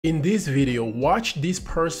In this video, watch this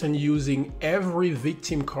person using every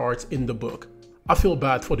victim card in the book. I feel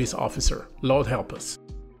bad for this officer. Lord help us.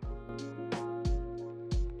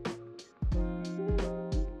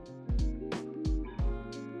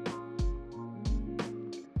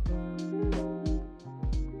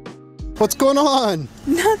 What's going on?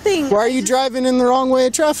 Nothing. Why are you driving in the wrong way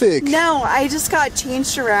of traffic? No, I just got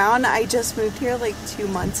changed around. I just moved here like 2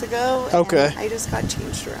 months ago. Okay. I just got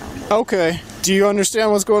changed around. Okay. Do you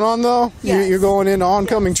understand what's going on though? Yes. You're going into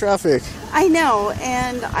oncoming traffic. I know,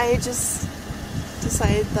 and I just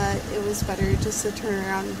decided that it was better just to turn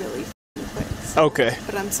around really quick. So, okay.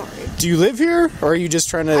 But I'm sorry. Do you live here, or are you just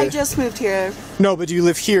trying to... I just moved here. No, but do you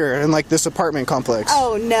live here in like this apartment complex?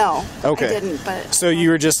 Oh, no. Okay. I didn't, but... So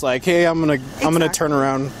you were just like, hey, I'm gonna turn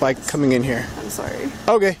around by coming in here. I'm sorry.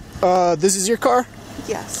 Okay. This is your car?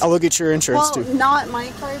 Yes. I'll look at your insurance well, too. not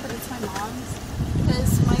my car, but it's my mom's.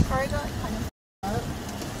 Because my car got kind of up.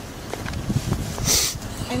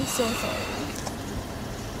 I'm so sorry.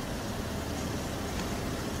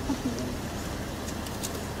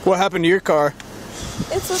 What happened to your car?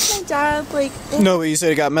 It's with my dad, like... No, but you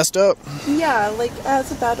said it got messed up? Yeah, like, it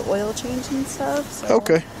has a bad oil change and stuff, so...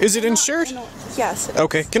 Okay. Is it insured? Yes, it is.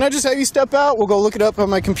 Okay. Can I just have you step out? We'll go look it up on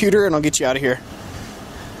my computer and I'll get you out of here.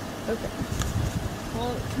 Okay.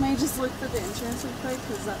 Well, can I just look for the insurance real quick,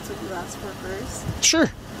 because that's what you asked for first? Sure.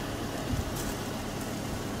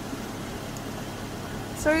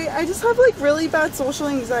 Sorry, I just have, like, really bad social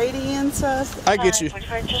anxiety and stuff. I get you.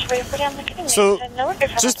 So,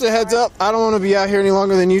 just a heads up, I don't want to be out here any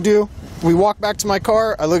longer than you do. We walk back to my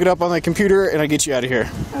car, I look it up on my computer, and I get you out of here.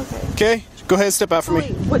 Okay. Okay? Go ahead, step out for me.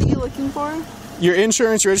 Wait, what are you looking for? Your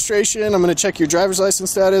insurance, your registration, I'm going to check your driver's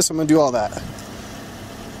license status, I'm going to do all that.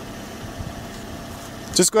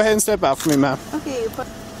 Just go ahead and step out for me, ma'am. Okay, but...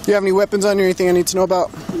 Do you have any weapons on you or anything I need to know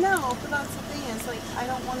about? No, but that's the thing is, like, I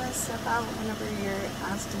don't want to step out whenever you're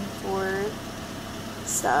asking for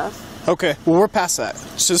stuff. Okay, well, we're past that.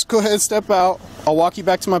 Just go ahead and step out. I'll walk you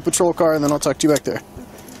back to my patrol car, and then I'll talk to you back there.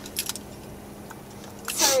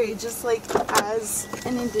 Okay. Sorry, just, like, as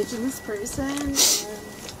an Indigenous person, and...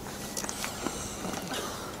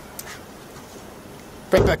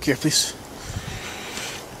 Right back here, please.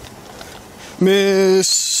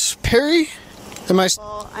 Miss Perry?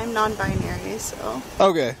 Well, I'm non-binary, so...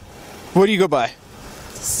 Okay. What do you go by?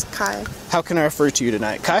 It's Kai. How can I refer to you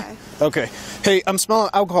tonight? Kai? Kai. Okay. Hey, I'm smelling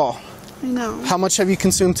alcohol. I know. How much have you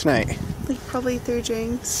consumed tonight? Like, probably 3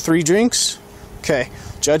 drinks. 3 drinks? Okay.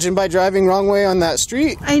 Judging by driving wrong way on that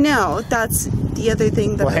street... I know. That's the other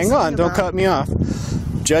thing that Well, hang on. Don't cut me off.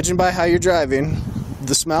 Judging by how you're driving,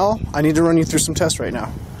 the smell, I need to run you through some tests right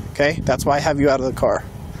now. Okay? That's why I have you out of the car.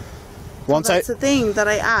 That's the thing that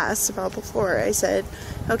I asked about before. I said,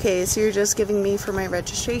 okay, so you're just giving me for my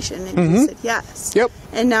registration, and you said yes. Yep.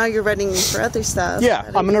 And now you're running me for other stuff. Yeah,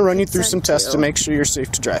 I'm going to run you through some tests to make sure you're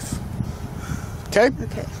safe to drive. Okay?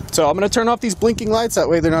 Okay. So I'm going to turn off these blinking lights, that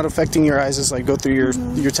way they're not affecting your eyes as I go through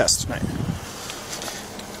your test tonight.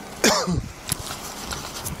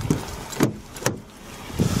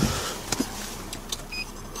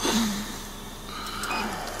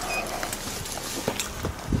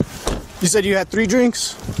 You said you had 3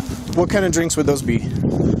 drinks? What kind of drinks would those be?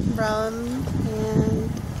 Rum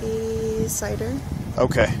and a cider.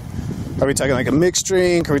 Okay. Are we talking like a mixed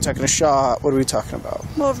drink? Are we talking a shot? What are we talking about?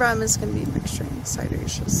 Well, rum is going to be mixed drink. Cider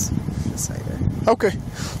is just cider. Okay.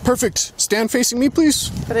 Perfect. Stand facing me, please.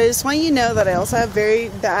 But I just want you to know that I also have very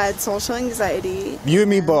bad social anxiety. You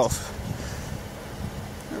and me both.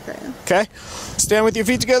 Okay. Okay? Stand with your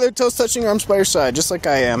feet together, toes touching, arms by your side, just like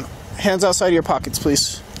I am. Hands outside of your pockets,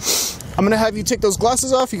 please. I'm going to have you take those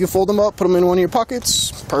glasses off. You can fold them up, put them in one of your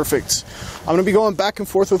pockets. Perfect. I'm going to be going back and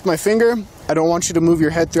forth with my finger. I don't want you to move your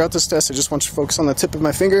head throughout this test. I just want you to focus on the tip of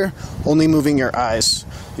my finger, only moving your eyes.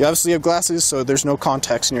 You obviously have glasses, so there's no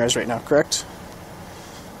contacts in your eyes right now, correct?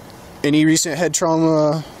 Any recent head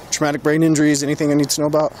trauma, traumatic brain injuries, anything I need to know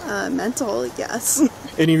about? Mental, yes.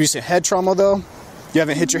 Any recent head trauma, though? You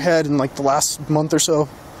haven't hit your head in like the last month or so?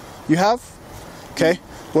 You have? Okay.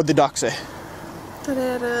 What'd the doc say? That I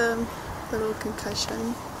had a little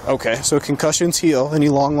concussion. Okay, so concussions heal. Any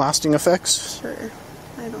long-lasting effects? Sure.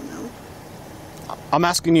 I don't know. I'm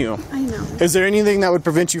asking you. I know. Is there anything that would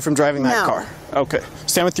prevent you from driving that No. car? Okay.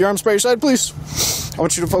 Stand with your arms by your side, please. I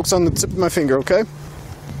want you to focus on the tip of my finger, okay?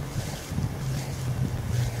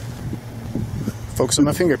 Focus on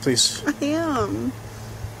my finger, please. I am.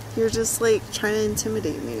 You're just, like, trying to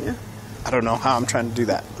intimidate me. I don't know how I'm trying to do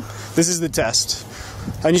that. This is the test.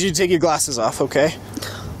 I need you to take your glasses off, okay?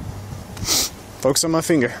 Focus on my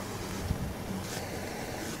finger.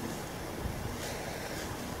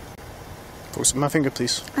 Focus on my finger,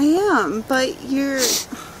 please. I am, but you're...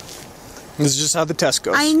 This is just how the test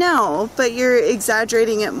goes. I know, but you're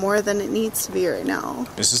exaggerating it more than it needs to be right now.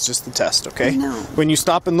 This is just the test, okay? I know. When you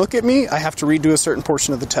stop and look at me, I have to redo a certain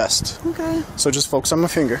portion of the test. Okay. So just focus on my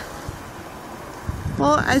finger.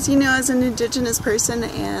 Well, as you know, as an Indigenous person,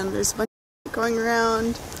 and there's a bunch of going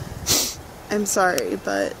around, I'm sorry,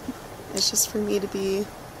 but it's just for me to be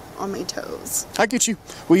on my toes. I get you.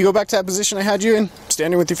 Will you go back to that position I had you in?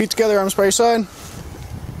 Standing with your feet together, arms by your side.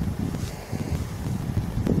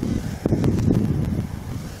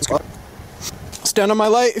 Stand on my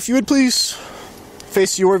light, if you would please.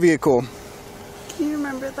 Face your vehicle. Can you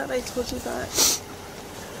remember that I told you that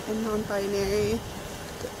I'm non-binary?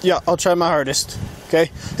 Yeah, I'll try my hardest.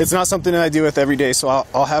 Okay? It's not something that I deal with every day, so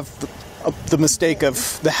I'll have the mistake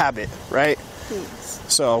of the habit, right? Thanks.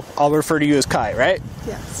 So I'll refer to you as Kai, right?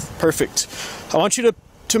 Yes. Perfect. I want you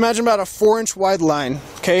to imagine about a 4-inch wide line,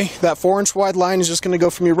 okay? That 4-inch wide line is just going to go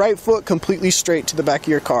from your right foot completely straight to the back of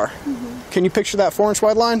your car. Mm-hmm. Can you picture that 4-inch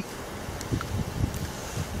wide line?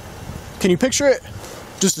 Can you picture it?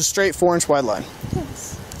 Just a straight 4-inch wide line.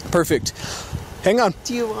 Yes. Perfect. Hang on.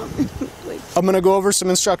 Do you want me, I'm going to go over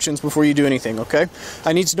some instructions before you do anything, okay?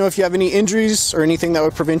 I need to know if you have any injuries or anything that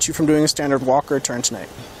would prevent you from doing a standard walk or a turn tonight.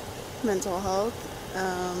 Mental health.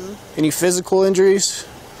 Any physical injuries?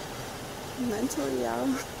 Mental,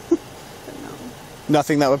 yeah. But no.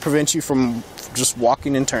 Nothing that would prevent you from just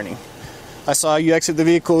walking and turning. I saw you exit the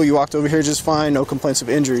vehicle, you walked over here just fine, no complaints of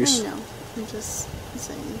injuries. I know. I'm just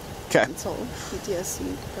saying. Okay. Mental, PTSD,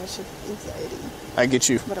 depression, anxiety. I get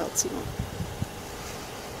you. What else you want?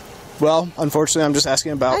 Well, unfortunately, I'm just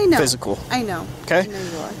asking about physical. I know. Okay? I know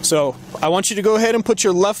you are. So, I want you to go ahead and put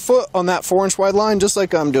your left foot on that 4-inch wide line, just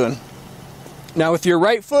like I'm doing. Now, with your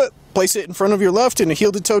right foot, place it in front of your left in a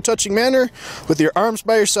heel-to-toe touching manner, with your arms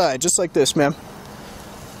by your side, just like this, ma'am.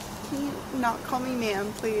 Can you not call me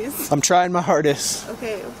ma'am, please? I'm trying my hardest.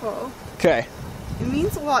 Okay, well. Okay. It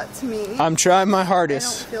means a lot to me. I'm trying my I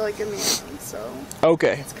hardest. don't feel like a man, so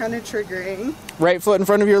Okay. it's kind of triggering. Right foot in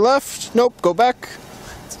front of your left. Nope, go back.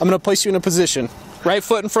 I'm going to place you in a position. Right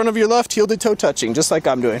foot in front of your left, heel to toe touching, just like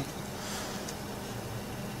I'm doing.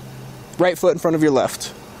 Right foot in front of your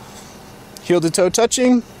left. Heel to toe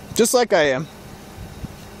touching, just like I am.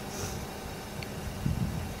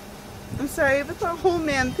 I'm sorry, but the whole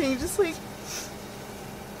man thing, just like...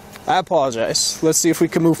 I apologize. Let's see if we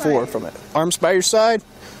can move forward from it. Arms by your side,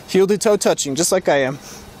 heel to toe touching, just like I am.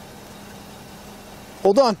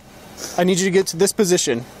 Hold on. I need you to get to this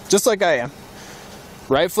position, just like I am.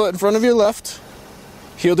 Right foot in front of your left,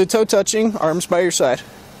 heel to toe touching, arms by your side.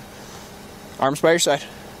 Arms by your side.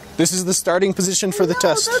 This is the starting position for the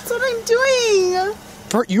test. That's what I'm doing!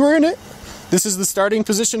 You were in it. This is the starting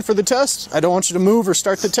position for the test. I don't want you to move or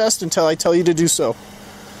start the test until I tell you to do so.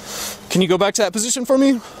 Can you go back to that position for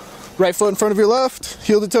me? Right foot in front of your left,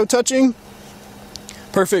 heel to toe touching.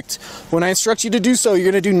 Perfect. When I instruct you to do so,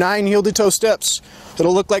 you're going to do 9 heel to toe steps.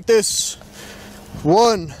 It'll look like this.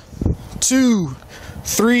 1, 2,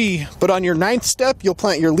 3. But on your 9th step, you'll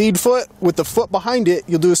plant your lead foot. With the foot behind it,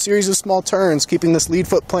 you'll do a series of small turns, keeping this lead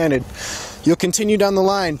foot planted. You'll continue down the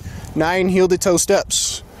line. 9 heel to toe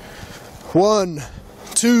steps. 1,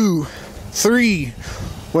 2, 3.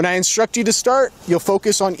 When I instruct you to start, you'll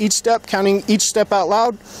focus on each step, counting each step out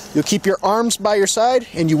loud. You'll keep your arms by your side,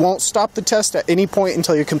 and you won't stop the test at any point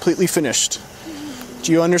until you're completely finished.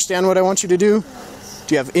 Do you understand what I want you to do?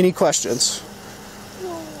 Do you have any questions?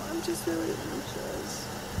 No, I'm just really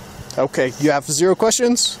anxious. Okay, you have 0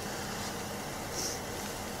 questions?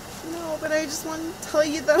 No, but I just want to tell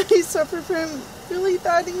you that I suffer from really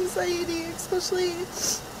bad anxiety, especially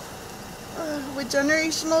with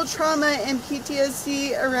generational trauma and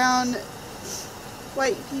PTSD around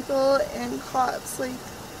white people and cops. Like,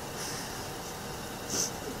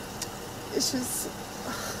 it's just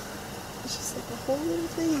like a whole little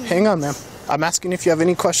thing. Hang on, ma'am. I'm asking if you have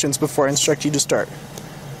any questions before I instruct you to start. 6,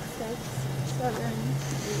 7, 8,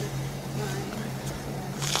 9,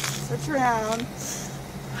 10. Switch around. 1,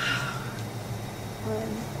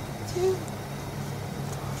 2.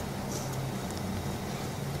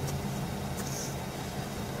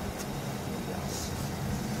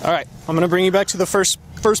 All right, I'm going to bring you back to the first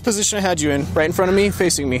position I had you in, right in front of me,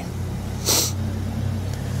 facing me.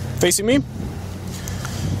 Facing me.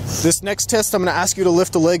 This next test, I'm going to ask you to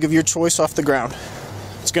lift a leg of your choice off the ground.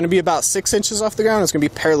 It's going to be about 6 inches off the ground. It's going to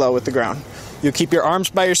be parallel with the ground. You'll keep your arms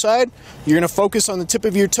by your side. You're going to focus on the tip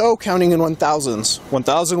of your toe, counting in 1000s.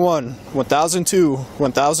 1001, 1002,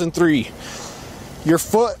 1003. Your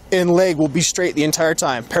foot and leg will be straight the entire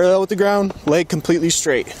time. Parallel with the ground, leg completely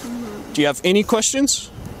straight. Do you have any questions?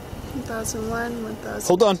 1001, 1002.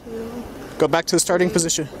 Hold on. Go back to the starting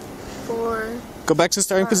position. 4. Go back to the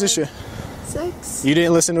starting 5, position. 6. You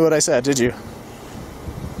didn't listen to what I said, did you?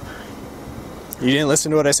 You didn't listen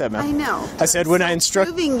to what I said, man. I know. I said when I instruct.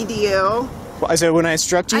 Proving to you. I said when I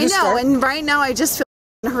instruct you to start. I know, and right now I just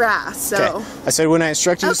feel harassed. So. Okay. I said when I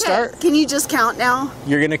instruct you to start. Can you just count now?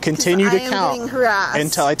 You're gonna continue to count. I am getting harassed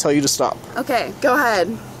until I tell you to stop. Okay, go ahead.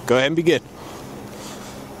 Go ahead and begin.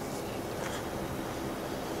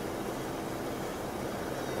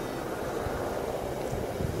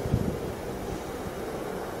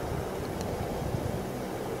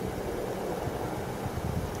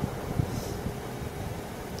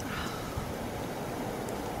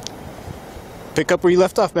 Pick up where you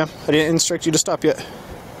left off, ma'am. I didn't instruct you to stop yet.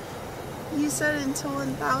 You said until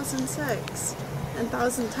 1006 and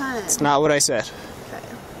 1010. It's not what I said. Okay.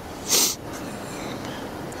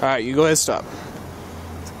 Alright, you go ahead and stop.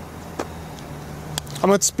 I'm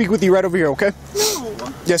going to speak with you right over here, okay?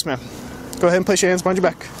 No. Yes, ma'am. Go ahead and place your hands behind your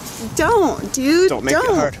back. Don't, dude. Don't make it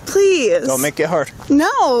hard. Please. Don't make it hard.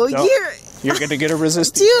 No, You're going to get a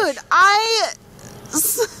resistance. Dude,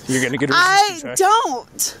 You're going to get a resistance. I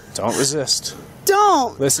don't. Don't resist.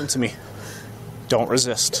 Don't. Listen to me. Don't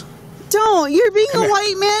resist. Don't. You're being Come a here.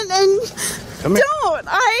 white man and Come here. don't.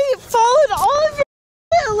 I followed all of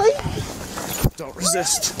your like. Don't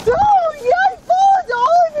resist. No, yeah, I followed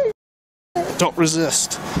all of your. Don't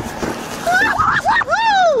resist. I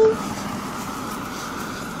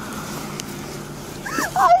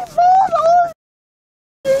followed all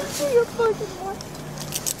of your fucking life.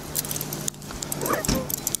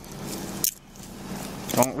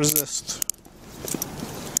 Don't resist.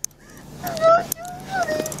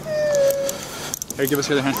 Here, give us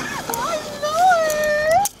your other hand.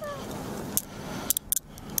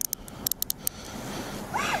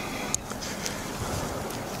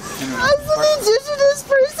 As an Indigenous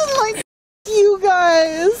person like you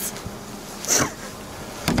guys.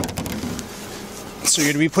 So you're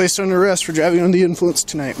going to be placed under arrest for driving under the influence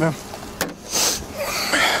tonight, ma'am.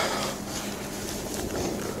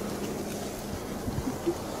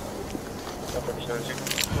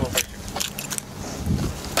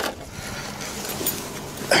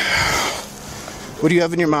 What do you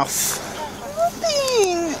have in your mouth?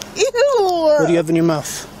 Nothing. Ew. What do you have in your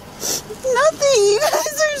mouth? Nothing. You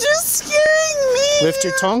guys are just scaring me. Lift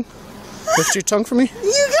your tongue. Lift your tongue for me.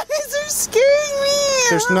 You guys are scaring me.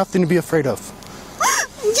 There's nothing to be afraid of.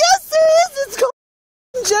 Yes, there is. It's called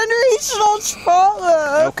generational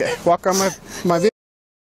trauma. Okay, walk on my vehicle.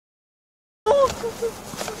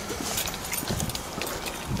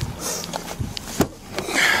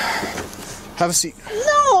 Have a seat.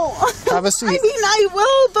 No. Have a seat. I mean, I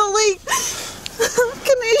will, but like,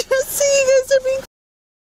 can I just say you guys are being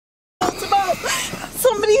it's about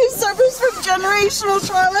somebody who suffers from generational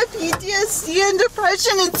trauma, PTSD, and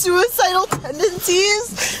depression and suicidal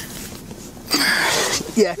tendencies?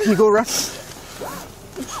 Yeah, can you go around?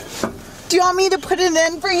 Do you want me to put it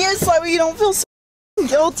in for you so that way you don't feel so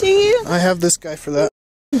guilty? I have this guy for that.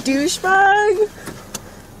 Douchebag.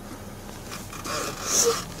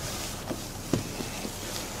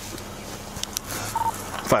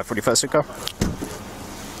 $5.45 sick car.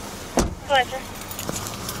 Pleasure.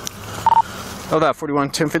 Oh, that 41,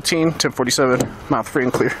 10:15, 10:47. Mouth free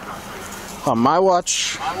and clear. On my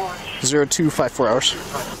watch, 0254 hours.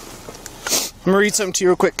 I'm gonna read something to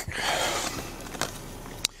you real quick.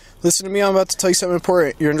 Listen to me, I'm about to tell you something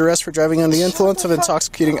important. You're under arrest for driving under the influence of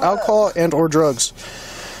intoxicating alcohol and or drugs.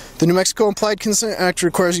 The New Mexico Implied Consent Act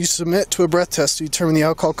requires you to submit to a breath test to determine the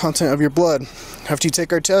alcohol content of your blood. After you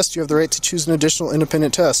take our test, you have the right to choose an additional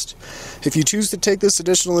independent test. If you choose to take this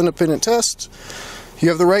additional independent test, you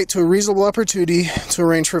have the right to a reasonable opportunity to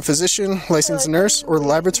arrange for a physician, licensed nurse, or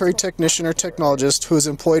laboratory technician or technologist who is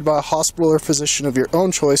employed by a hospital or physician of your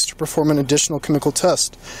own choice to perform an additional chemical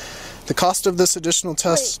test. The cost of this additional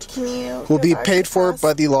test will be paid for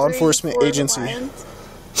by the law enforcement agency.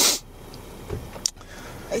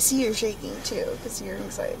 I see you're shaking too, because your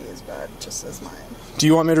anxiety is bad, just as mine. Do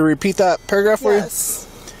you want me to repeat that paragraph for you? Yes,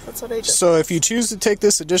 that's what I just So if you choose to take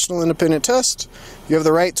this additional independent test, you have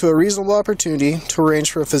the right to a reasonable opportunity to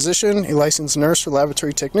arrange for a physician, a licensed nurse or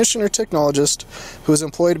laboratory technician or technologist who is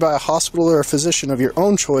employed by a hospital or a physician of your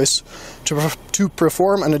own choice to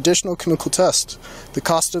perform an additional chemical test. The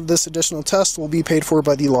cost of this additional test will be paid for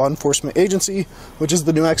by the law enforcement agency, which is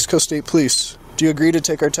the New Mexico State Police. Do you agree to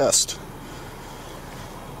take our test?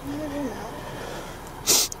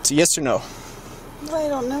 It's a yes or no. I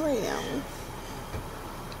don't know right now.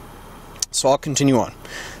 So I'll continue on.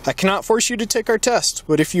 I cannot force you to take our test,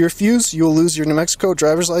 but if you refuse, you will lose your New Mexico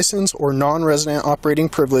driver's license or non-resident operating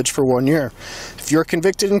privilege for 1 year. If you are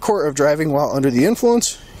convicted in court of driving while under the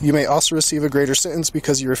influence, you may also receive a greater sentence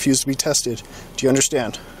because you refuse to be tested. Do you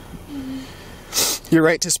understand? Your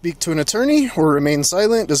right to speak to an attorney or remain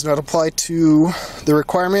silent does not apply to the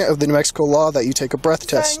requirement of the New Mexico law that you take a breath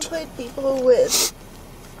test. Does that include people with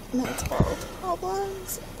mental health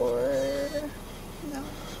problems or no?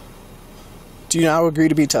 Do you now agree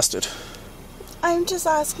to be tested? I'm just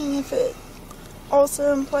asking if it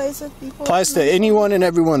also implies with people. Applies to anyone and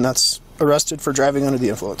everyone that's arrested for driving under the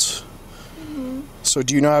influence. So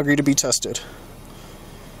do you now agree to be tested?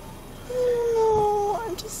 No,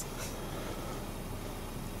 I'm just...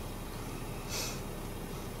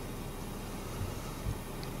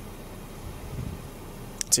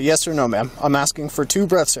 It's a yes or no, ma'am. I'm asking for 2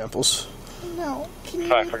 breath samples. No. Can you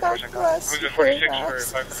read back the last 2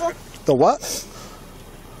 paragraphs? The what?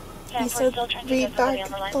 He said read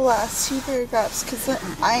back the last 2 paragraphs because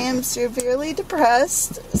I am severely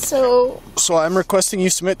depressed, so... So I'm requesting you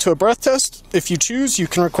submit to a breath test. If you choose, you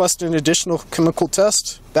can request an additional chemical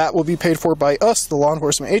test. That will be paid for by us, the law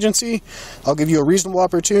enforcement agency. I'll give you a reasonable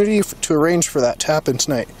opportunity to arrange for that to happen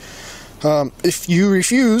tonight. If you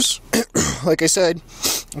refuse, like I said,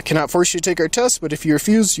 I cannot force you to take our test, but if you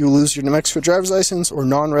refuse, you will lose your New Mexico driver's license or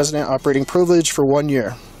non-resident operating privilege for 1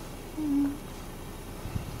 year.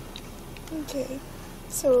 Okay,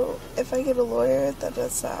 so if I get a lawyer, that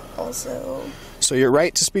does that also... So your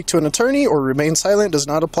right to speak to an attorney or remain silent does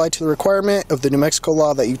not apply to the requirement of the New Mexico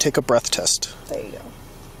law that you take a breath test. There you go.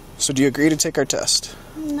 So do you agree to take our test?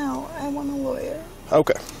 No, I want a lawyer.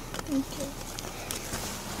 Okay. Thank you.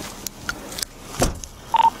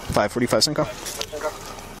 5:45 Cinco.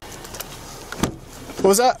 What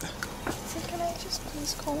was that? So can I just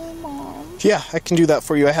please call my mom? Yeah, I can do that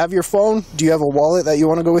for you. I have your phone. Do you have a wallet that you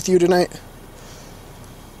want to go with you tonight?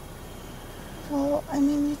 Well, I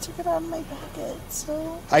mean, you took it out of my pocket,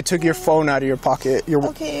 so... I took your phone out of your pocket.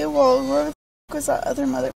 Okay, well, where the f*** was that other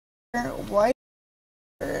mother... Why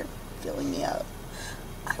are filling me up?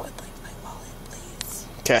 I would like my wallet, please.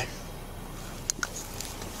 Okay.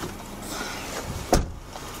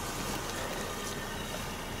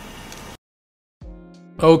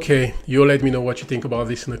 Okay, you let me know what you think about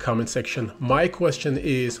this in the comment section. My question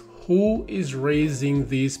is, who is raising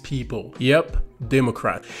these people? Yep,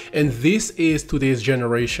 Democrat. And this is today's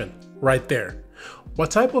generation, right there.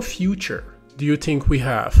 What type of future do you think we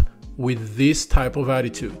have with this type of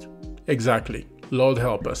attitude? Exactly. Lord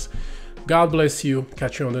help us. God bless you.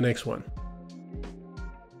 Catch you on the next one.